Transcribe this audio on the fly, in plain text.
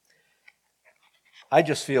I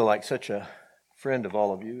just feel like such a friend of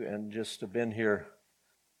all of you and just have been here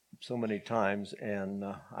so many times. And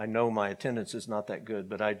I know my attendance is not that good,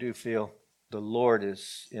 but I do feel the Lord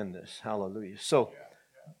is in this. Hallelujah. So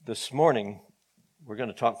this morning, we're going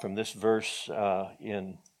to talk from this verse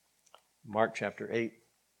in Mark chapter 8.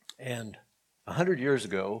 And 100 years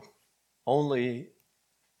ago, only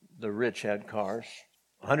the rich had cars.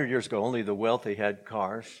 100 years ago, only the wealthy had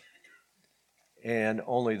cars. And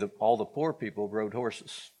only all the poor people rode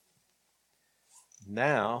horses.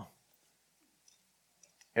 Now,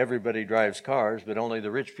 everybody drives cars, but only the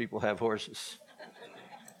rich people have horses.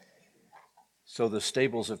 So the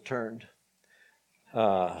stables have turned.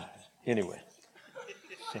 Anyway.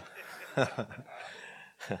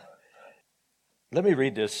 Let me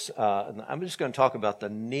read this. I'm just going to talk about the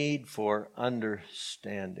need for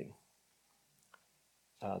understanding.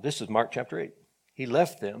 This is Mark chapter 8. He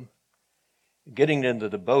left them. Getting into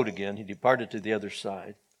the boat again, he departed to the other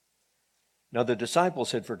side. Now the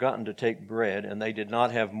disciples had forgotten to take bread, and they did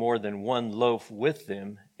not have more than one loaf with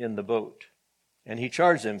them in the boat. And he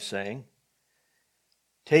charged them, saying,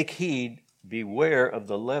 "Take heed, beware of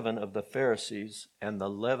the leaven of the Pharisees and the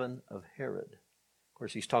leaven of Herod." Of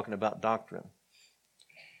course, he's talking about doctrine.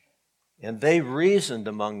 And they reasoned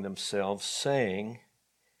among themselves, saying,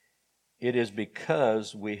 "It is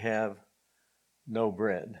because we have no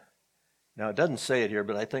bread." Now, it doesn't say it here,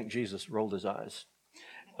 but I think Jesus rolled his eyes.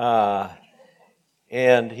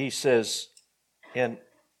 And he says, and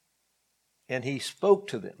he spoke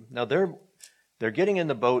to them. Now, they're getting in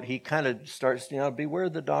the boat. He kind of starts, beware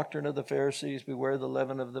the doctrine of the Pharisees, beware the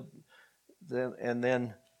leaven of the and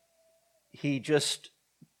then he just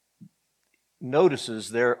notices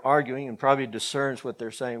they're arguing and probably discerns what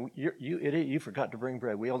they're saying. You idiot, you forgot to bring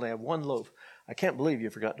bread. We only have one loaf. I can't believe you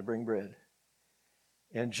forgot to bring bread.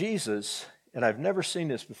 And Jesus, and I've never seen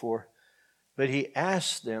this before, but he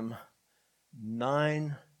asked them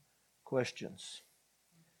 9 questions.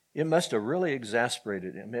 It must have really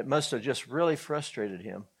exasperated him. It must have just really frustrated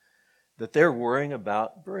him that they're worrying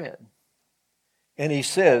about bread. And he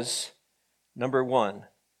says, number 1,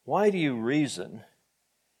 why do you reason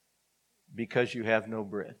because you have no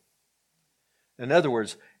bread? In other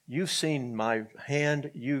words, you've seen my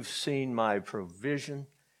hand, you've seen my provision.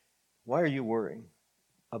 Why are you worrying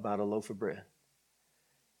about a loaf of bread?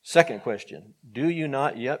 Second question, do you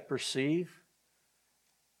not yet perceive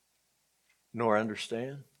nor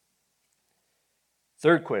understand?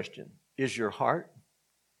 Third question, is your heart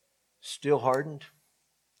still hardened?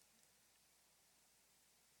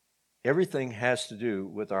 Everything has to do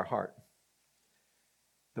with our heart.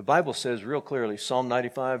 The Bible says real clearly, Psalm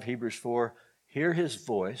 95, Hebrews 4, hear his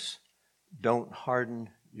voice, don't harden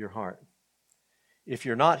your heart. If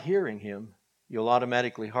you're not hearing him, you'll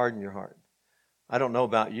automatically harden your heart. I don't know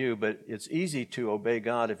about you, but it's easy to obey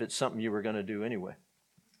God if it's something you were going to do anyway.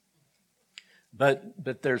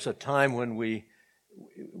 But there's a time when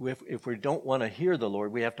if we don't want to hear the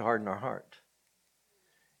Lord, we have to harden our heart.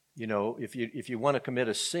 If you want to commit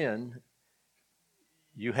a sin,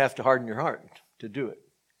 you have to harden your heart to do it.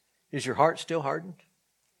 Is your heart still hardened?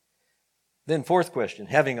 Then fourth question,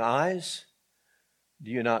 having eyes, do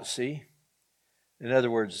you not see? In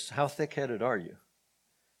other words, how thick-headed are you?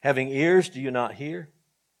 Having ears, do you not hear?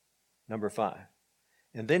 Number 5.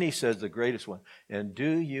 And then he says the greatest one, and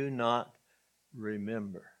do you not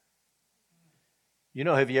remember?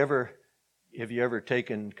 Have you ever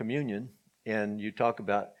taken communion and you talk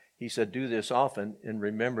about, he said, do this often in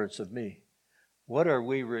remembrance of me. What are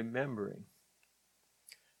we remembering?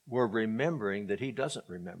 We're remembering that he doesn't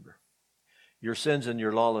remember. Your sins and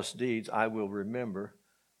your lawless deeds I will remember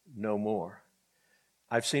no more.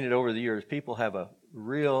 I've seen it over the years. People have a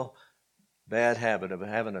real bad habit of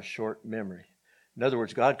having a short memory. In other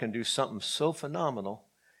words, God can do something so phenomenal,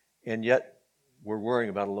 and yet we're worrying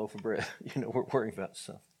about a loaf of bread. We're worrying about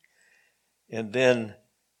something. And then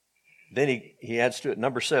he adds to it,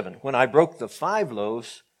 number 7. When I broke the 5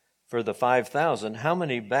 loaves for the 5,000, how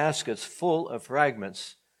many baskets full of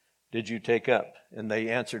fragments did you take up? And they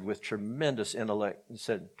answered with tremendous intellect and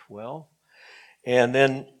said, 12. And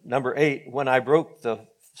then number 8, when I broke the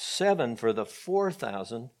 7 for the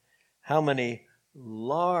 4,000, how many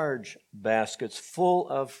large baskets full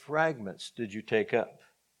of fragments did you take up?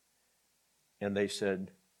 And they said,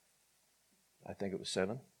 I think it was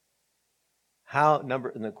 7. And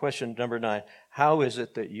the question number 9, how is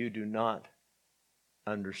it that you do not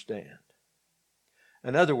understand?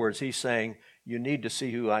 In other words, he's saying, you need to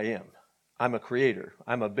see who I am. I'm a creator.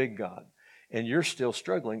 I'm a big God. And you're still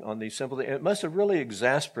struggling on these simple things. It must have really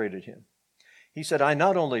exasperated him. He said, I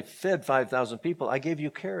not only fed 5,000 people, I gave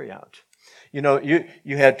you carry out. You know,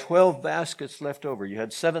 you had 12 baskets left over. You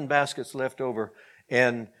had 7 baskets left over,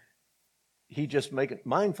 and he just made it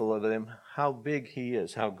mindful of them, how big he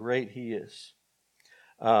is, how great he is.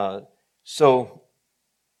 So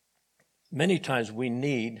many times we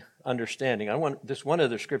need understanding. I want this one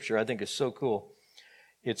other scripture I think is so cool.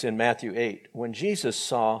 It's in Matthew 8. When Jesus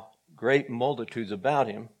saw great multitudes about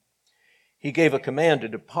him, he gave a command to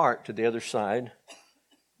depart to the other side.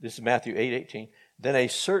 This is Matthew 8:18. Then a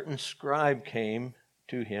certain scribe came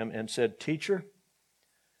to him and said, "Teacher,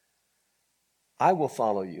 I will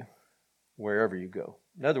follow you wherever you go."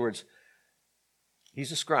 In other words,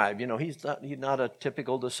 he's a scribe. You know, he's not a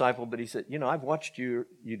typical disciple, but he said, you know, I've watched you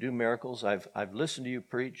do miracles. I've listened to you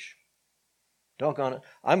preach. Doggone it,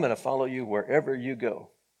 I'm going to follow you wherever you go.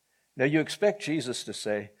 Now, you expect Jesus to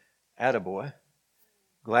say, "Attaboy,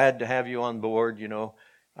 glad to have you on board, you know,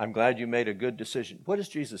 I'm glad you made a good decision." What does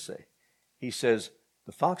Jesus say? He says,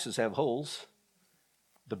 the foxes have holes,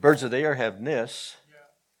 the birds of the air have nests,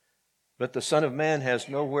 but the Son of Man has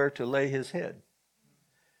nowhere to lay his head.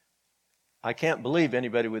 I can't believe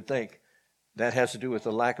anybody would think that has to do with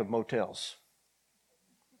the lack of motels.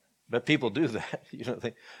 But people do that. You know,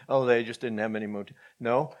 think, oh, they just didn't have many motels.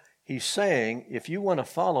 No, he's saying, if you want to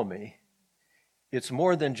follow me, it's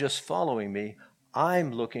more than just following me.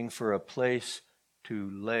 I'm looking for a place to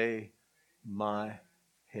lay my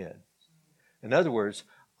head. In other words,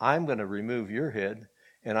 I'm going to remove your head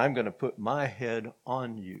and I'm going to put my head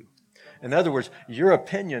on you. In other words, your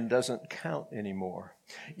opinion doesn't count anymore.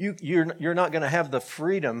 You're not going to have the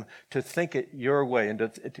freedom to think it your way and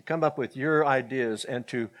to come up with your ideas and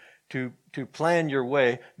to plan your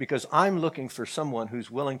way, because I'm looking for someone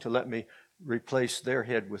who's willing to let me replace their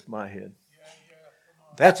head with my head.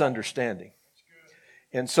 That's understanding.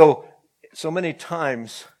 And so many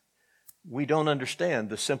times we don't understand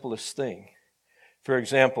the simplest thing. For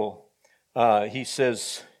example, he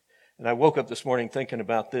says, and I woke up this morning thinking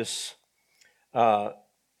about this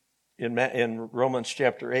in Romans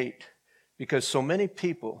chapter 8, because so many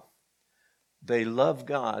people, they love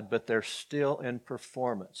God, but they're still in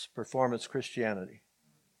performance Christianity.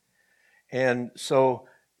 And so,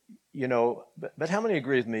 you know, but how many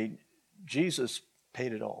agree with me? Jesus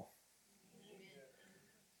paid it all.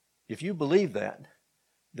 If you believe that,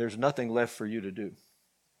 there's nothing left for you to do.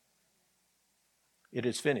 It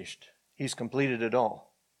is finished. He's completed it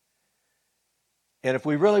all. And if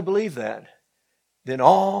we really believe that, then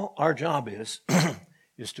all our job is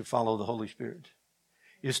to follow the Holy Spirit,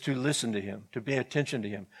 is to listen to him, to pay attention to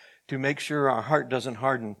him, to make sure our heart doesn't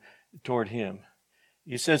harden toward him.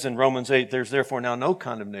 He says in Romans 8, "There's therefore now no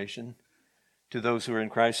condemnation to those who are in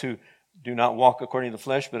Christ, who do not walk according to the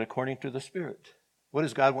flesh, but according to the Spirit." What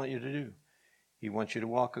does God want you to do? He wants you to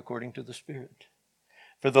walk according to the Spirit.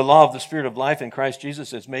 "For the law of the Spirit of life in Christ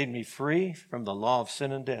Jesus has made me free from the law of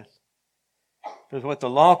sin and death. For what the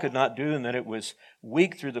law could not do, and that it was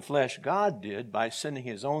weak through the flesh, God did by sending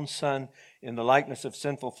his own Son in the likeness of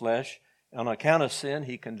sinful flesh. On account of sin,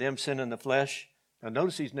 he condemned sin in the flesh." Now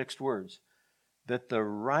notice these next words. "That the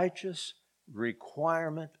righteous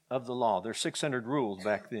requirement of the law." There's 600 rules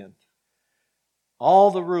back then.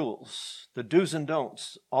 All the rules, the do's and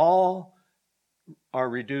don'ts, all are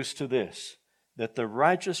reduced to this: that the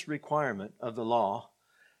righteous requirement of the law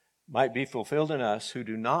might be fulfilled in us who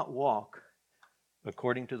do not walk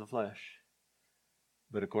according to the flesh,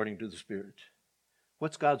 but according to the Spirit.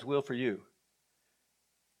 What's God's will for you?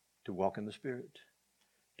 To walk in the Spirit,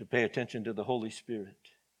 to pay attention to the Holy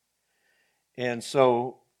Spirit. And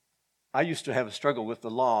so I used to have a struggle with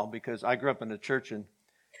the law, because I grew up in a church and,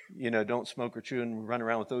 you know, don't smoke or chew and run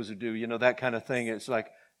around with those who do, you know, that kind of thing. It's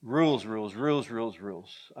like rules.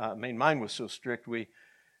 I mean, mine was so strict,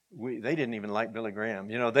 they didn't even like Billy Graham.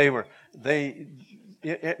 You know,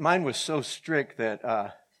 mine was so strict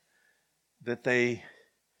that they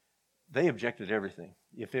objected to everything.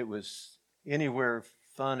 If it was anywhere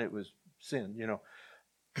fun, it was sin, you know.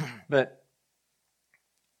 But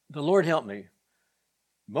the Lord help me.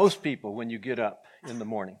 Most people, when you get up in the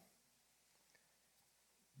morning,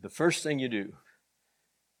 the first thing you do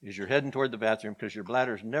is you're heading toward the bathroom, because your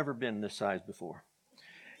bladder's never been this size before.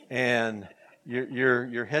 And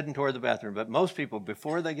you're heading toward the bathroom. But most people,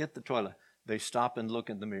 before they get to the toilet, they stop and look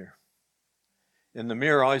in the mirror. And the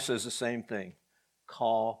mirror always says the same thing: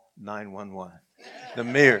 call 911. The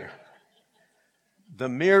mirror. The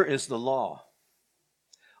mirror is the law.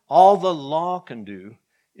 All the law can do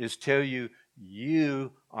is tell you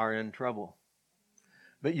you are in trouble.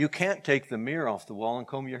 But you can't take the mirror off the wall and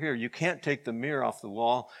comb your hair. You can't take the mirror off the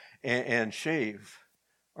wall and shave.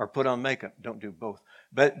 or put on makeup. Don't do both.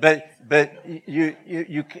 But the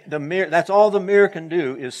mirror, that's all the mirror can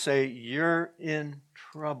do is say, you're in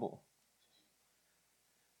trouble.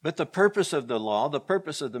 But the purpose of the law, the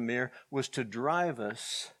purpose of the mirror, was to drive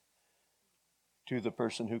us to the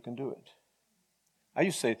person who can do it. I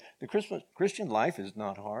used to say, the Christian life is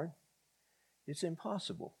not hard. It's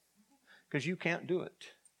impossible. Because you can't do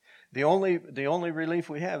it. The only relief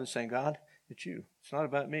we have is saying, God, it's you. It's not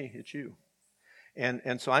about me, it's you.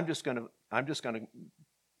 And so I'm just gonna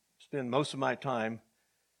spend most of my time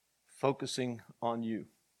focusing on you,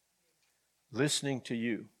 listening to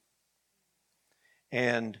you.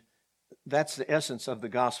 And that's the essence of the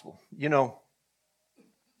gospel. You know,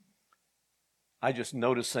 I just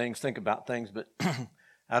notice things, think about things, but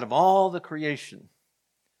out of all the creation,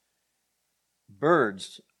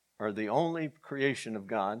 birds are the only creation of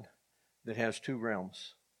God that has two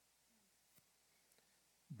realms.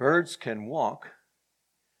 Birds can walk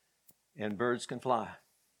and birds can fly.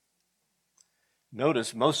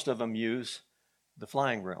 Notice most of them use the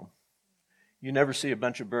flying realm. You never see a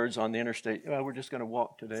bunch of birds on the interstate. Well, we're just going to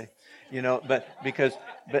walk today, but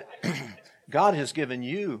God has given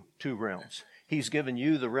you two realms. He's given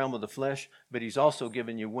you the realm of the flesh, but He's also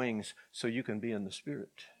given you wings so you can be in the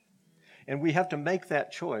Spirit. And we have to make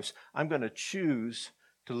that choice. I'm going to choose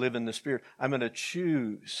to live in the Spirit. I'm going to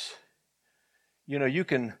choose. You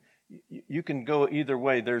can go either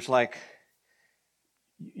way. There's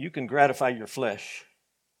you can gratify your flesh.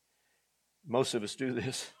 Most of us do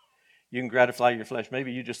this. You can gratify your flesh.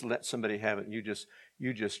 Maybe you just let somebody have it and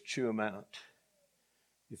you just chew them out.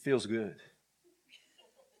 It feels good.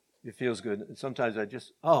 It feels good. And sometimes I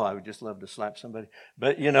would just love to slap somebody.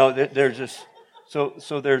 But there's just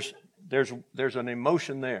so there's an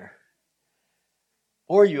emotion there.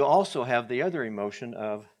 Or you also have the other emotion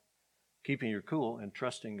of keeping your cool and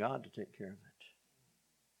trusting God to take care of it.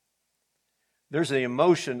 There's the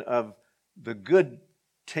emotion of the good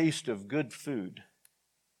taste of good food,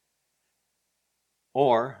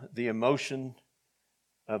 or the emotion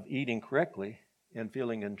of eating correctly and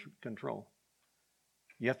feeling in control.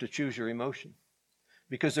 You have to choose your emotion.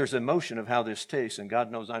 Because there's emotion of how this tastes, and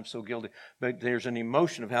God knows I'm so guilty, but there's an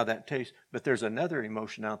emotion of how that tastes, but there's another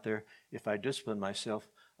emotion out there. If I discipline myself,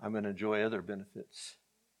 I'm going to enjoy other benefits.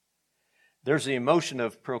 There's the emotion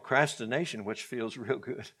of procrastination, which feels real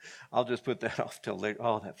good. I'll just put that off till later.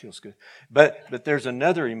 Oh, that feels good. But there's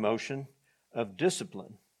another emotion of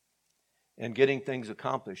discipline and getting things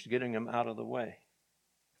accomplished, getting them out of the way.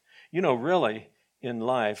 Really, in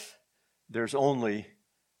life, there's only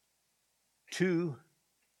two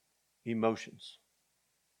emotions.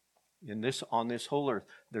 On this whole earth,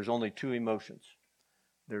 there's only two emotions.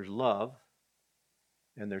 There's love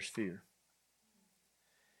and there's fear.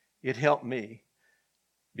 It helped me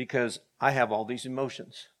because I have all these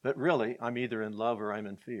emotions. But really, I'm either in love or I'm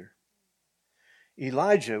in fear.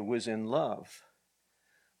 Elijah was in love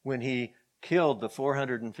when he killed the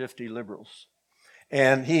 450 liberals.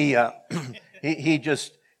 And he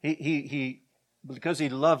because he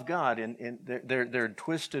loved God and their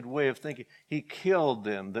twisted way of thinking, he killed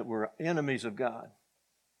them that were enemies of God.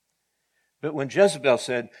 But when Jezebel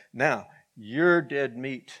said, now, you're dead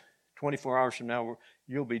meat, 24 hours from now,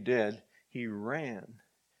 you'll be dead, he ran.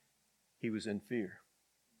 He was in fear.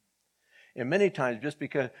 And many times, just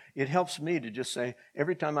because it helps me to just say,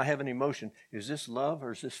 every time I have an emotion, is this love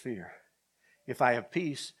or is this fear? If I have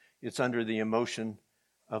peace, it's under the emotion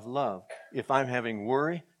of love. If I'm having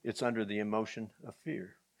worry, it's under the emotion of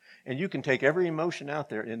fear. And you can take every emotion out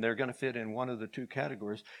there, and they're going to fit in one of the two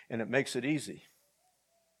categories, and it makes it easy.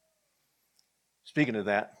 Speaking of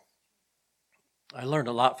that, I learned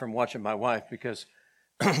a lot from watching my wife, because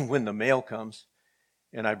when the mail comes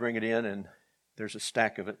and I bring it in and there's a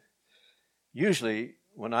stack of it, usually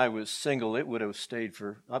when I was single, it would have stayed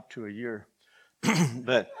for up to a year.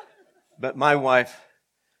 But my wife,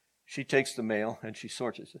 she takes the mail and she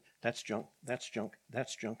sorts it. That's junk, that's junk,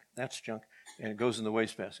 that's junk, that's junk. And it goes in the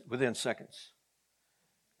wastebasket within seconds.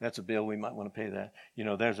 That's a bill, we might want to pay that.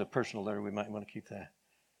 There's a personal letter, we might want to keep that.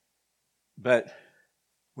 But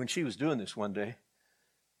when she was doing this one day,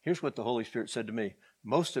 here's what the Holy Spirit said to me.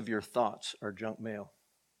 Most of your thoughts are junk mail.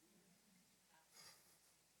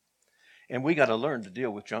 And we got to learn to deal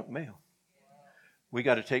with junk mail. We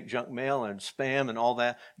got to take junk mail and spam and all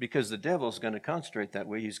that, because the devil's going to concentrate that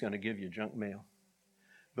way. He's going to give you junk mail.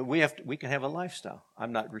 But we can have a lifestyle.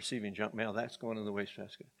 I'm not receiving junk mail. That's going in the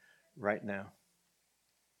wastebasket right now.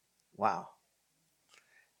 Wow.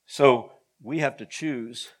 So we have to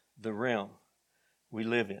choose the realm we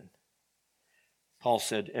live in. Paul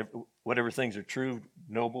said, whatever things are true,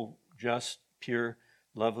 noble, just, pure,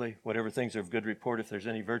 lovely, whatever things are of good report, if there's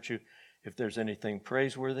any virtue, if there's anything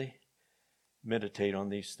praiseworthy, meditate on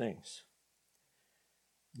these things.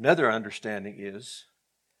 Another understanding is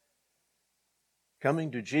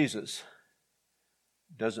coming to Jesus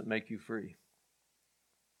doesn't make you free.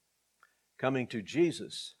 Coming to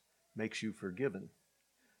Jesus makes you forgiven.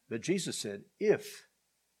 But Jesus said, if,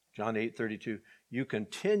 John 8:32, you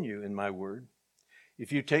continue in my word,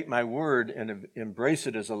 if you take my word and embrace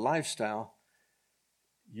it as a lifestyle,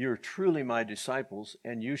 you're truly my disciples,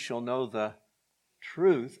 and you shall know the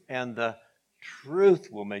truth, and the truth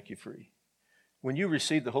will make you free. When you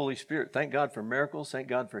receive the Holy Spirit, thank God for miracles, thank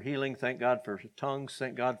God for healing, thank God for tongues,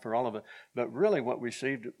 thank God for all of it. But really what we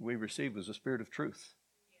received was the Spirit of truth.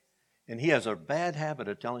 And He has a bad habit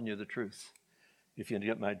of telling you the truth, if you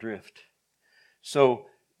get my drift. So,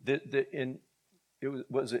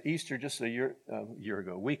 was it Easter just a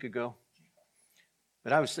week ago?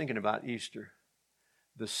 But I was thinking about Easter.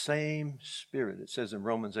 The same Spirit, it says in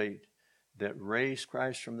Romans 8, that raised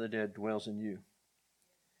Christ from the dead dwells in you.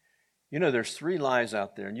 You know, there's 3 lies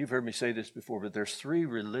out there, and you've heard me say this before, but there's 3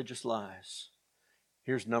 religious lies.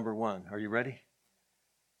 Here's number 1. Are you ready?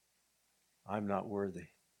 I'm not worthy.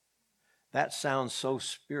 That sounds so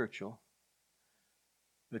spiritual,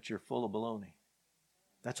 but you're full of baloney.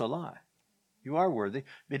 That's a lie. You are worthy,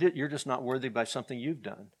 but you're just not worthy by something you've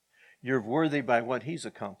done. You're worthy by what He's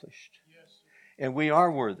accomplished. Yes. And we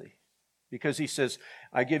are worthy because He says,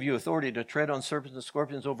 I give you authority to tread on serpents and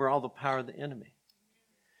scorpions over all the power of the enemy.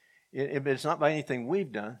 It's not by anything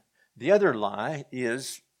we've done. The other lie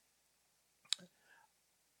is,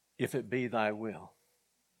 if it be thy will.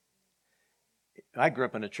 I grew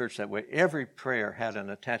up in a church that way. Every prayer had an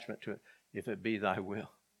attachment to it, if it be thy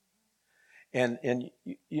will. And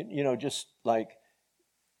you know, just like,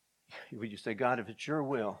 would you say, God, if it's your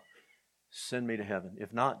will, send me to heaven.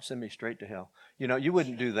 If not, send me straight to hell. You know, you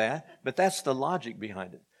wouldn't do that, but that's the logic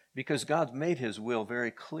behind it, because God's made His will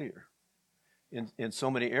very clear in so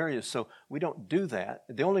many areas. So we don't do that.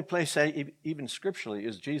 The only place, even scripturally,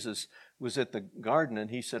 is Jesus was at the garden and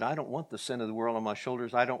He said, I don't want the sin of the world on my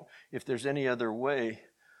shoulders. If there's any other way,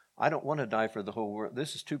 I don't want to die for the whole world.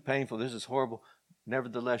 This is too painful. This is horrible.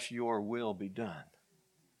 Nevertheless, your will be done.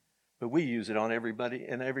 But we use it on everybody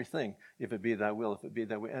and everything. If it be thy will, if it be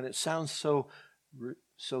thy way. And it sounds so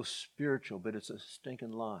spiritual, but it's a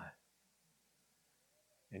stinking lie.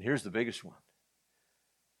 And here's the biggest one.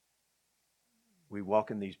 We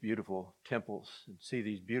walk in these beautiful temples and see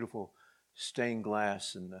these beautiful stained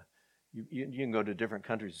glass, and you can go to different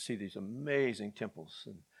countries and see these amazing temples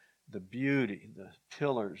and the beauty, the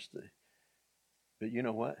pillars. But you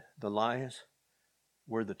know what? The lie is,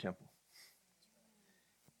 we're the temple.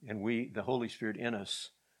 And the Holy Spirit in us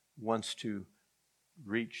wants to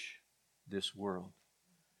reach this world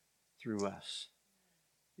through us.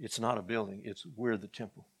 It's not a building. We're the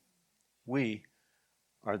temple. We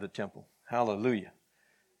are the temple. Hallelujah.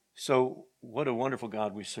 So what a wonderful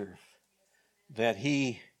God we serve. That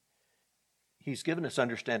He's given us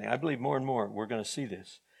understanding. I believe more and more we're going to see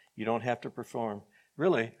this. You don't have to perform.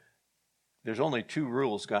 Really, there's only 2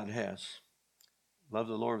 rules God has. Love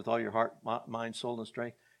the Lord with all your heart, mind, soul, and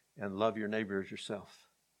strength, and love your neighbor as yourself.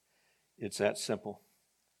 It's that simple.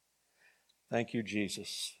 Thank you,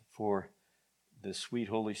 Jesus, for the sweet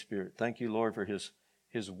Holy Spirit. Thank you, Lord, for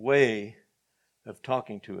His way of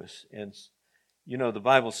talking to us. And you know, the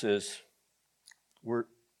Bible says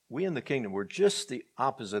we in the kingdom, we're just the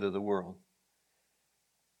opposite of the world.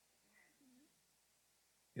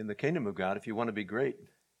 In the kingdom of God, if you want to be great,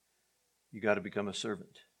 you got to become a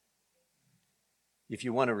servant. If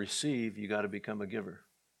you want to receive, you got to become a giver.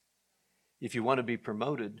 If you want to be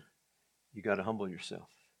promoted, you got to humble yourself.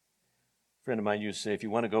 A friend of mine used to say, if you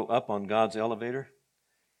want to go up on God's elevator,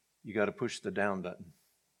 you got to push the down button.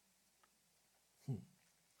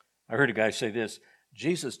 I heard a guy say this,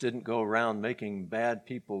 Jesus didn't go around making bad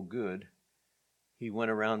people good. He went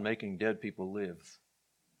around making dead people live.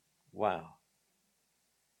 Wow.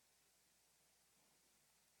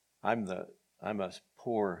 I'm a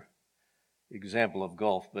poor example of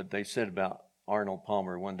golf, but they said about Arnold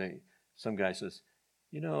Palmer one day, some guy says,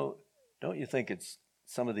 you know, don't you think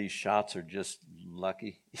some of these shots are just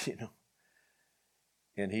lucky, you know?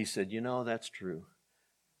 And he said, you know, that's true.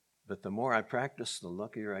 But the more I practice, the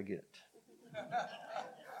luckier I get.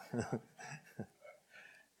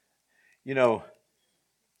 You know,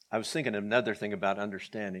 I was thinking of another thing about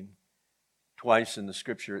understanding. Twice in the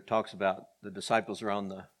scripture it talks about the disciples are on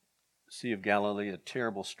the Sea of Galilee, a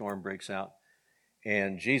terrible storm breaks out,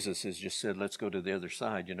 and Jesus has just said, let's go to the other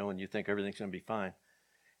side, you know, and you think everything's going to be fine.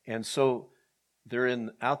 And so they're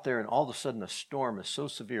out there, and all of a sudden a storm is so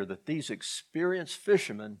severe that these experienced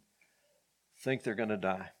fishermen think they're going to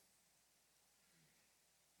die.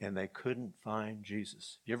 And they couldn't find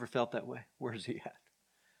Jesus. You ever felt that way? Where's he at?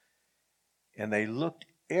 And they looked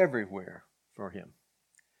everywhere for him.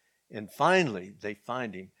 And finally, they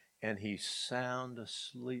find him, and he's sound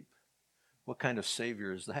asleep. What kind of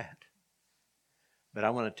Savior is that? But I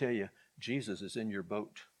want to tell you, Jesus is in your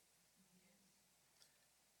boat.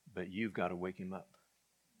 But you've got to wake him up.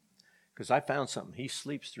 Because I found something. He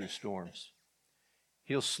sleeps through storms.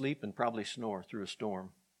 He'll sleep and probably snore through a storm.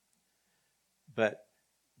 But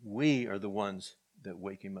we are the ones that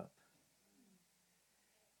wake him up.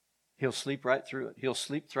 He'll sleep right through it. He'll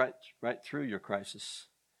sleep right through your crisis.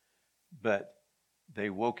 But they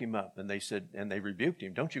woke him up, and they said, and they rebuked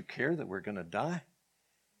him. Don't you care that we're going to die?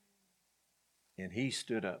 And he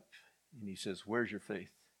stood up, and he says, where's your faith?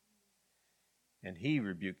 And he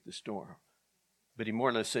rebuked the storm. But he more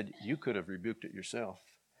or less said, you could have rebuked it yourself.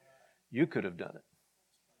 You could have done it.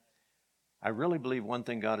 I really believe one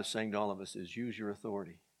thing God is saying to all of us is use your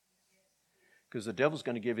authority. Because the devil's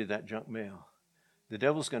going to give you that junk mail. The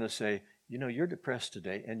devil's going to say, you know, you're depressed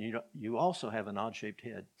today, and you also have an odd-shaped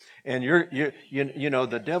head. And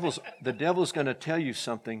the devil's going to tell you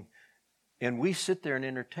something, and we sit there and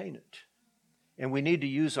entertain it. And we need to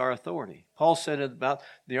use our authority. Paul said it about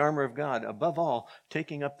the armor of God. Above all,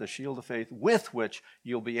 taking up the shield of faith with which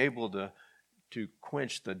you'll be able to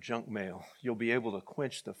quench the junk mail. You'll be able to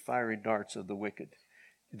quench the fiery darts of the wicked.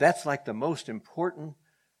 That's like the most important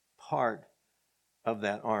part of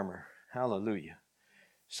that armor. Hallelujah.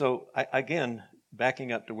 So again,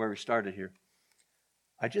 backing up to where we started here,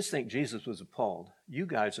 I just think Jesus was appalled. You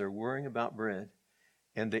guys are worrying about bread.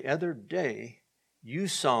 And the other day, you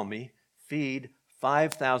saw me feed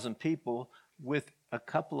 5,000 people with a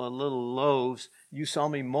couple of little loaves. You saw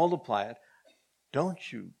me multiply it.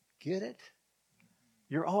 Don't you get it?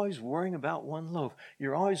 You're always worrying about one loaf.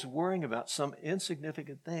 You're always worrying about some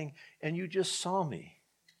insignificant thing, and you just saw me.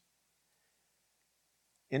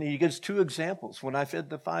 And he gives two examples. When I fed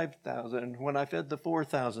the 5,000, when I fed the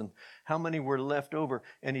 4,000, how many were left over?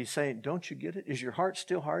 And he's saying, don't you get it? Is your heart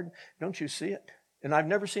still hardened? Don't you see it? And I've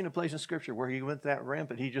never seen a place in Scripture where he went that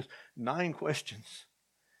rampant. He just, 9 questions.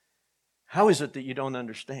 How is it that you don't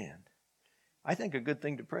understand? I think a good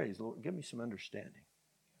thing to pray is, Lord, give me some understanding.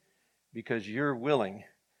 Because you're willing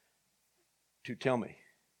to tell me.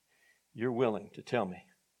 You're willing to tell me.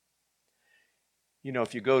 You know,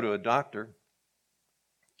 if you go to a doctor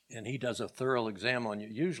and he does a thorough exam on you,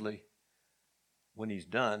 usually when he's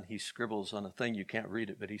done, he scribbles on a thing. You can't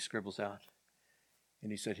read it, but he scribbles out.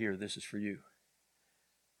 And he said, here, this is for you.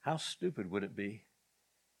 How stupid would it be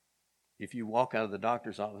if you walk out of the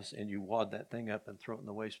doctor's office and you wad that thing up and throw it in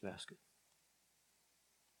the wastebasket?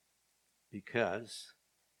 Because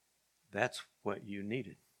that's what you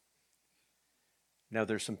needed. Now,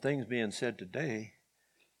 there's some things being said today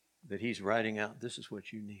that he's writing out. This is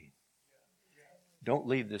what you need. Don't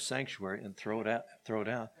leave this sanctuary and throw it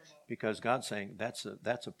out, because God's saying that's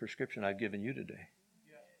a prescription I've given you today.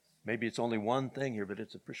 Maybe it's only one thing here, but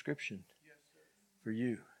it's a prescription for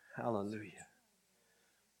you. Hallelujah.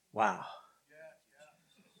 Wow.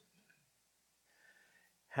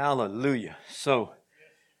 Hallelujah. So,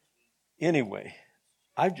 anyway,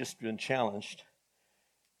 I've just been challenged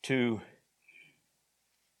to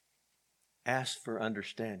ask for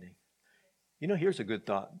understanding. You know, here's a good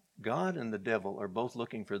thought. God and the devil are both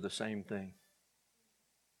looking for the same thing.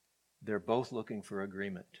 They're both looking for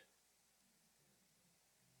agreement.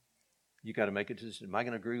 You got to make a decision. Am I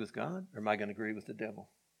going to agree with God, or am I going to agree with the devil?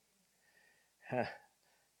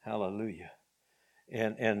 Hallelujah.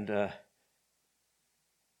 And the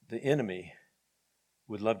enemy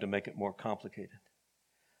would love to make it more complicated.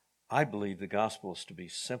 I believe the gospel is to be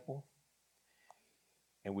simple,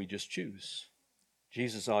 and we just choose.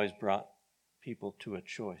 Jesus always brought people to a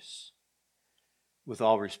choice. With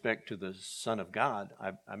all respect to the Son of God,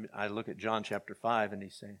 I look at John chapter 5, and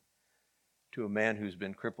he's saying to a man who's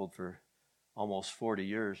been crippled for almost 40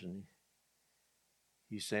 years, and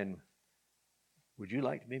he's saying, would you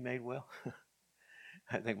like to be made well?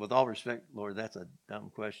 I think, with all respect, Lord, that's a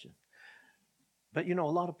dumb question. But you know,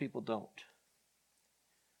 a lot of people don't.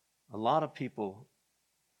 A lot of people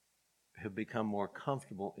have become more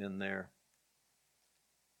comfortable in their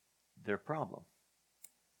problem.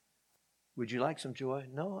 Would you like some joy?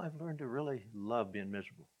 No, I've learned to really love being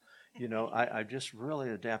miserable. You know, I just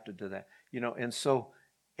really adapted to that. You know, and so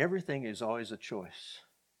everything is always a choice.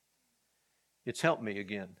 It's helped me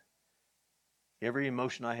again. Every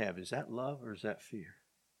emotion I have, is that love or is that fear?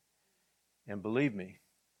 And believe me,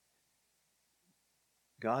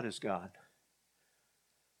 God is God.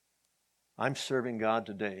 I'm serving God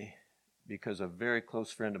today because a very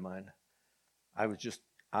close friend of mine, I was just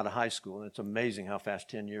out of high school, and it's amazing how fast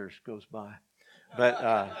 10 years goes by.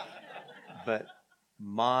 But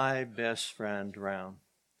my best friend drowned.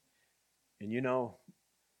 And you know,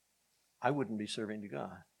 I wouldn't be serving to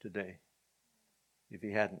God today if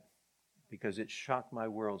he hadn't, because it shocked my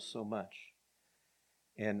world so much.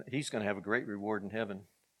 And he's going to have a great reward in heaven.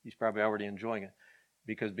 He's probably already enjoying it,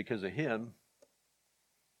 because of him,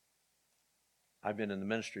 I've been in the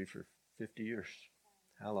ministry for 50 years.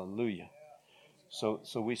 Hallelujah. So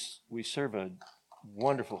we serve a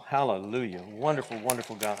wonderful, hallelujah, wonderful,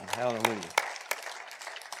 wonderful God. Hallelujah.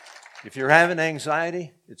 If you're having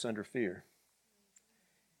anxiety, it's under fear.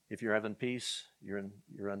 If you're having peace,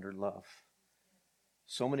 you're under love.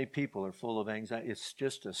 So many people are full of anxiety. It's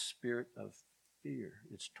just a spirit of fear.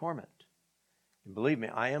 It's torment. And believe me,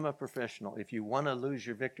 I am a professional. If you want to lose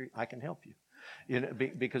your victory, I can help you.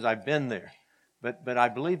 Because I've been there. But I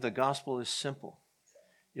believe the gospel is simple.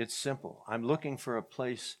 It's simple. I'm looking for a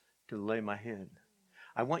place to lay my head.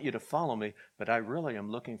 I want you to follow me, but I really am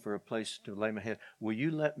looking for a place to lay my head. Will you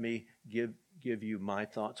let me give you my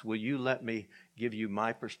thoughts? Will you let me give you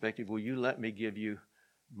my perspective? Will you let me give you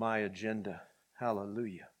my agenda?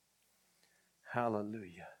 Hallelujah.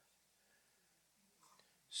 Hallelujah.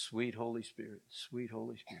 Sweet Holy Spirit, sweet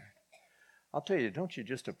Holy Spirit. I'll tell you, don't you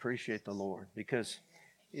just appreciate the Lord? Because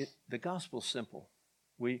the gospel's simple.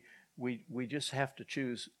 We just have to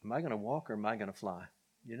choose, am I going to walk or am I going to fly?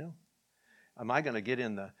 You know? Am I going to get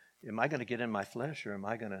in my flesh, or am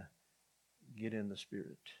I going to get in the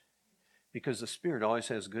Spirit? Because the Spirit always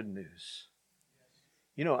has good news.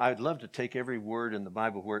 You know, I'd love to take every word in the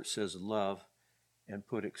Bible where it says love and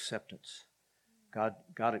put acceptance. God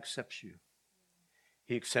accepts you.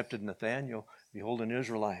 He accepted Nathanael, behold an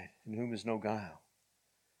Israelite in whom is no guile.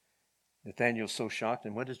 Nathanael's so shocked,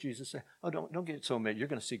 and what does Jesus say? Oh, don't get so mad. You're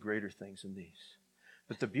going to see greater things than these.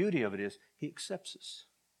 But the beauty of it is he accepts us.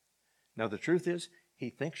 Now, the truth is, he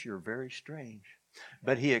thinks you're very strange,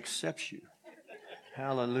 but he accepts you.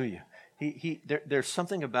 Hallelujah. There's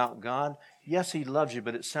something about God. Yes, he loves you,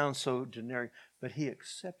 but it sounds so generic, but he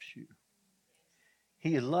accepts you.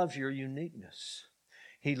 He loves your uniqueness.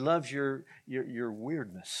 He loves your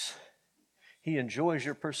weirdness. He enjoys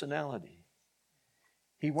your personality.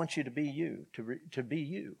 He wants you to be you, to be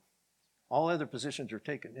you. All other positions are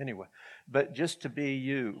taken anyway, but just to be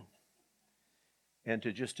you. And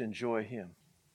to just enjoy him.